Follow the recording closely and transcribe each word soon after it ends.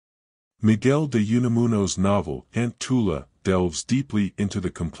Miguel de Unamuno's novel Aunt Tula delves deeply into the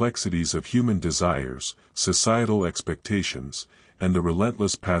complexities of human desires, societal expectations, and the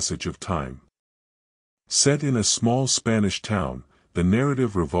relentless passage of time. Set in a small Spanish town, the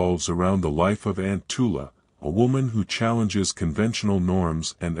narrative revolves around the life of Aunt Tula, a woman who challenges conventional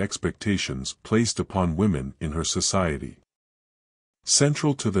norms and expectations placed upon women in her society.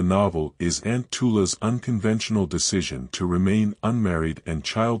 Central to the novel is Aunt Tula's unconventional decision to remain unmarried and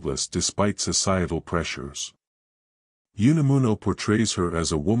childless despite societal pressures. Unamuno portrays her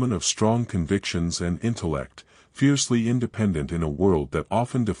as a woman of strong convictions and intellect, fiercely independent in a world that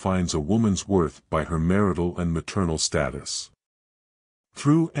often defines a woman's worth by her marital and maternal status.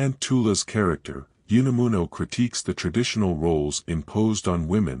 Through Aunt Tula's character, Unamuno critiques the traditional roles imposed on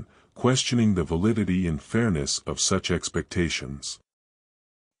women, questioning the validity and fairness of such expectations.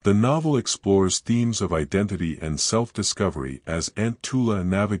 The novel explores themes of identity and self-discovery as Aunt Tula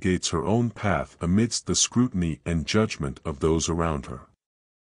navigates her own path amidst the scrutiny and judgment of those around her.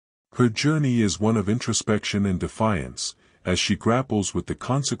 Her journey is one of introspection and defiance, as she grapples with the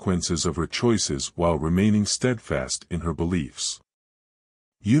consequences of her choices while remaining steadfast in her beliefs.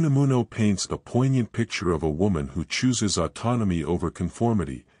 Unamuno paints a poignant picture of a woman who chooses autonomy over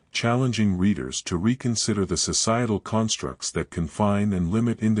conformity, challenging readers to reconsider the societal constructs that confine and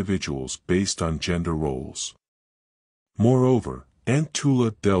limit individuals based on gender roles. Moreover, Aunt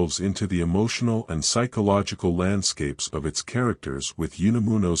Tula delves into the emotional and psychological landscapes of its characters with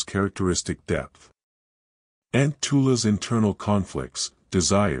Unamuno's characteristic depth. Aunt Tula's internal conflicts,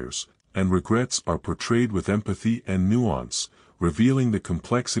 desires, and regrets are portrayed with empathy and nuance, revealing the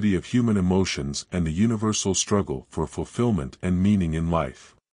complexity of human emotions and the universal struggle for fulfillment and meaning in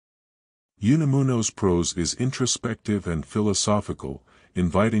life. Unamuno's prose is introspective and philosophical,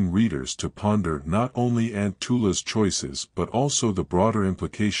 inviting readers to ponder not only Aunt Tula's choices but also the broader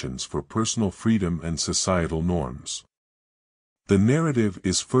implications for personal freedom and societal norms. The narrative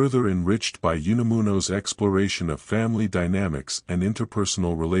is further enriched by Unamuno's exploration of family dynamics and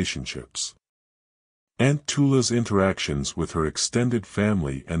interpersonal relationships. Aunt Tula's interactions with her extended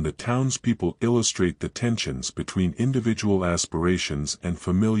family and the townspeople illustrate the tensions between individual aspirations and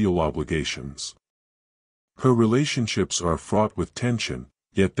familial obligations. Her relationships are fraught with tension,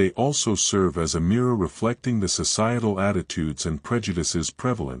 yet they also serve as a mirror reflecting the societal attitudes and prejudices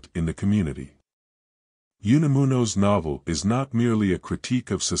prevalent in the community. Unamuno's novel is not merely a critique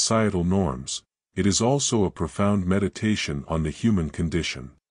of societal norms, it is also a profound meditation on the human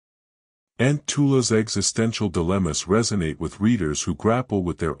condition. Aunt Tula's existential dilemmas resonate with readers who grapple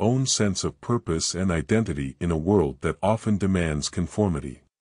with their own sense of purpose and identity in a world that often demands conformity.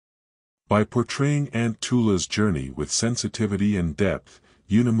 By portraying Aunt Tula's journey with sensitivity and depth,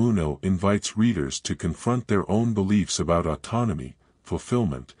 Unamuno invites readers to confront their own beliefs about autonomy,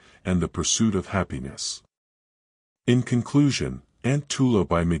 fulfillment, and the pursuit of happiness. In conclusion, Aunt Tula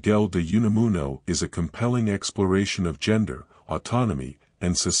by Miguel de Unamuno is a compelling exploration of gender, autonomy,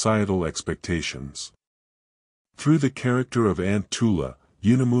 and societal expectations. Through the character of Aunt Tula,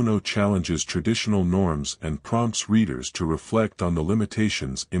 Unamuno challenges traditional norms and prompts readers to reflect on the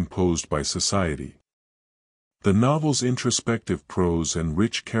limitations imposed by society. The novel's introspective prose and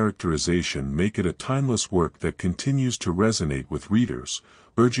rich characterization make it a timeless work that continues to resonate with readers,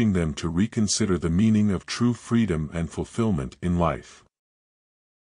 urging them to reconsider the meaning of true freedom and fulfillment in life.